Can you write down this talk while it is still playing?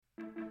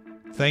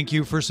Thank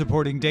you for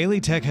supporting Daily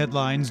Tech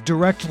Headlines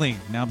directly.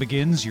 Now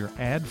begins your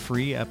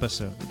ad-free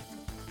episode.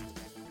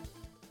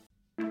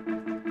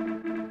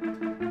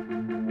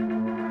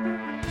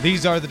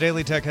 These are the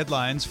Daily Tech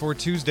Headlines for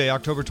Tuesday,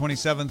 October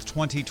 27th,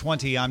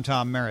 2020. I'm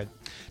Tom Merritt.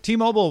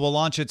 T-Mobile will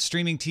launch its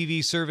streaming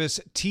TV service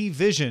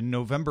T-Vision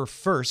November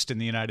 1st in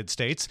the United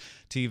States.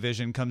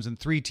 T-Vision comes in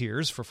 3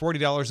 tiers. For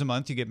 $40 a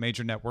month, you get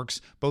major networks,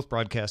 both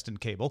broadcast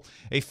and cable.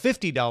 A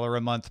 $50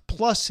 a month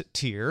plus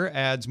tier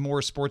adds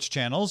more sports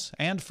channels.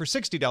 And for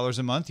 $60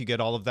 a month, you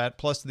get all of that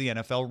plus the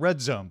NFL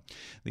Red Zone.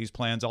 These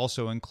plans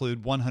also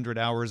include 100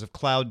 hours of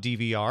cloud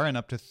DVR and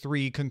up to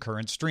 3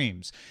 concurrent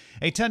streams.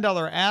 A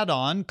 $10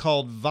 add-on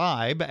called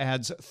Vibe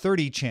adds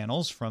 30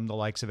 channels from the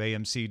likes of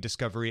AMC,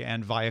 Discovery,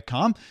 and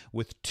Viacom,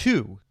 with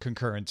 2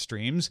 concurrent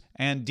streams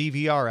and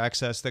DVR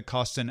access that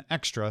costs an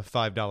extra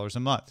 $5 a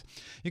month.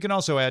 You can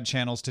also add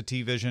channels to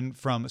T-Vision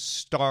from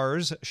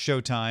Starz,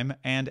 Showtime,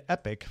 and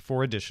Epic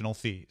for additional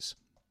fees.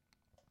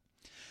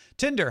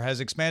 Tinder has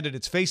expanded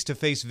its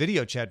face-to-face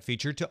video chat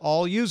feature to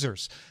all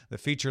users. The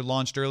feature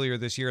launched earlier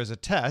this year as a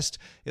test.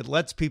 It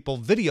lets people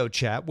video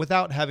chat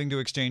without having to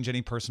exchange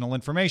any personal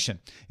information.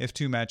 If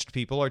 2 matched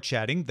people are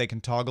chatting, they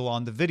can toggle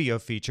on the video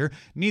feature.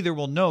 Neither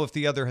will know if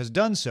the other has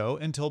done so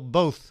until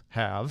both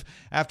have.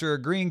 After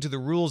agreeing to the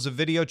rules of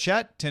video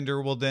chat,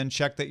 Tinder will then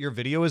check that your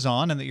video is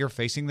on and that you're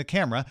facing the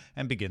camera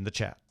and begin the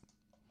chat.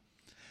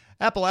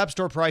 Apple App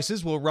Store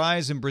prices will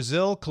rise in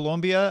Brazil,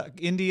 Colombia,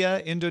 India,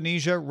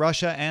 Indonesia,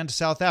 Russia, and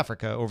South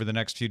Africa over the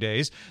next few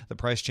days. The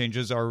price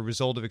changes are a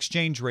result of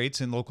exchange rates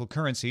in local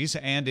currencies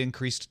and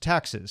increased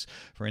taxes.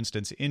 For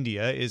instance,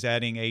 India is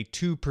adding a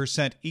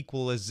 2%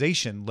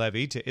 equalization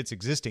levy to its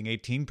existing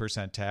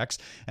 18% tax,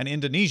 and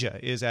Indonesia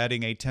is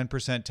adding a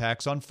 10%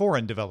 tax on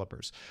foreign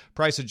developers.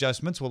 Price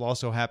adjustments will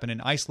also happen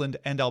in Iceland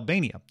and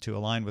Albania to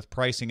align with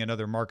pricing in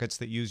other markets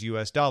that use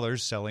U.S.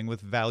 dollars selling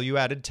with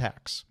value-added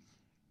tax.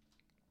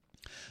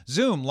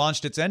 Zoom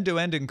launched its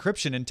end-to-end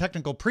encryption in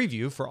technical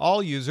preview for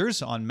all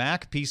users on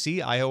Mac, PC,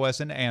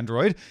 iOS, and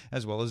Android,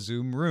 as well as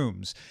Zoom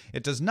Rooms.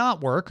 It does not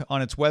work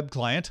on its web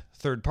client,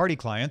 third-party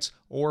clients,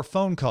 or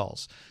phone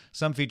calls.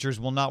 Some features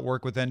will not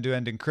work with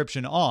end-to-end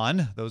encryption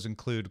on. Those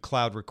include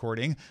cloud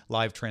recording,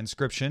 live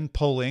transcription,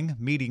 polling,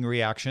 meeting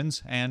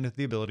reactions, and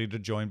the ability to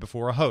join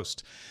before a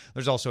host.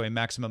 There's also a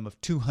maximum of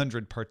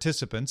 200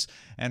 participants,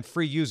 and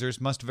free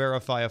users must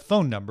verify a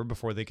phone number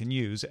before they can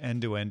use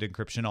end-to-end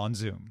encryption on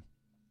Zoom.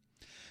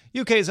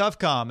 UK's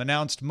Ofcom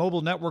announced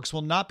mobile networks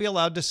will not be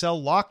allowed to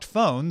sell locked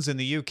phones in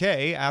the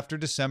UK after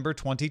December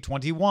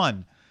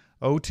 2021.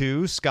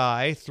 O2,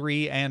 Sky,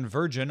 3, and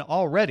Virgin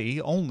already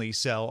only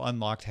sell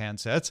unlocked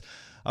handsets.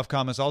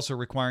 Ofcom is also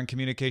requiring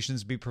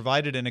communications be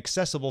provided in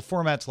accessible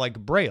formats like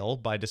Braille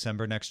by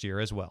December next year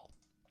as well.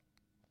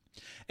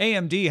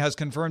 AMD has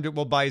confirmed it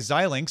will buy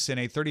Xilinx in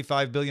a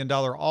 $35 billion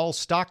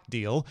all-stock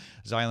deal.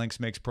 Xilinx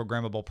makes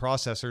programmable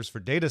processors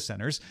for data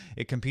centers.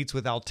 It competes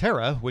with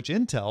Altera, which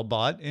Intel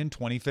bought in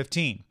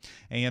 2015.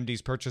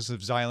 AMD's purchase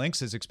of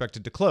Xilinx is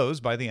expected to close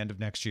by the end of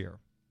next year.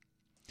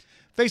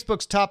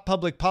 Facebook's top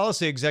public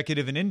policy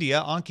executive in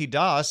India, Ankhi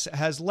Das,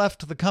 has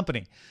left the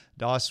company.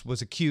 Das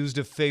was accused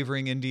of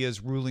favoring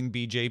India's ruling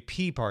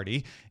BJP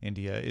party.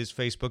 India is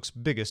Facebook's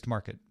biggest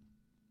market.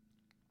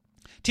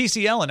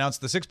 TCL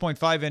announced the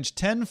 6.5-inch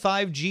 10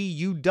 5G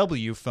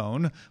UW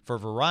phone for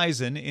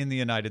Verizon in the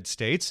United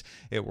States.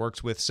 It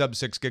works with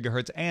sub-6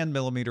 GHz and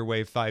millimeter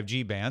wave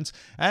 5G bands.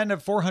 And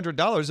at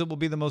 $400, it will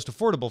be the most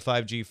affordable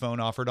 5G phone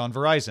offered on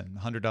Verizon,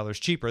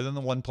 $100 cheaper than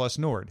the OnePlus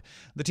Nord.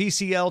 The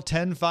TCL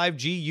 10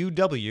 5G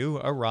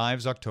UW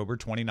arrives October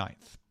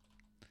 29th.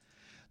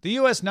 The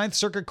U.S. Ninth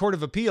Circuit Court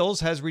of Appeals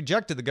has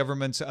rejected the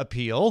government's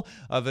appeal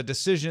of a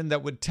decision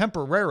that would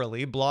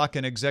temporarily block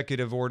an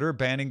executive order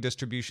banning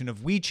distribution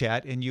of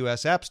WeChat in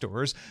U.S. app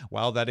stores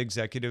while that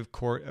executive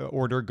court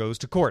order goes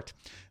to court.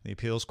 The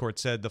appeals court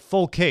said the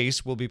full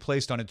case will be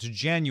placed on its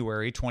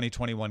January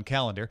 2021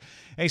 calendar.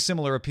 A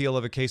similar appeal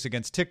of a case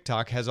against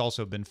TikTok has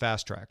also been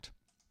fast-tracked.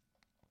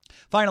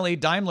 Finally,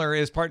 Daimler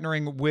is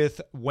partnering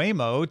with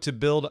Waymo to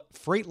build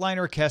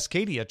Freightliner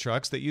Cascadia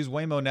trucks that use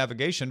Waymo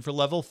navigation for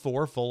Level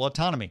 4 full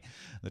autonomy.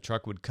 The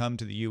truck would come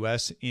to the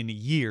U.S. in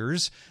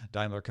years.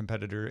 Daimler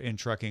competitor in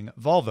trucking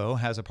Volvo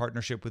has a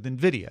partnership with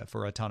NVIDIA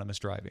for autonomous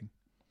driving.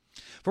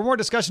 For more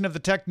discussion of the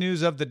tech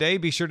news of the day,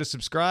 be sure to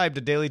subscribe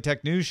to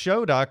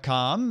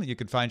dailytechnewsshow.com. You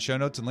can find show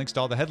notes and links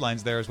to all the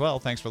headlines there as well.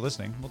 Thanks for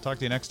listening. We'll talk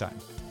to you next time.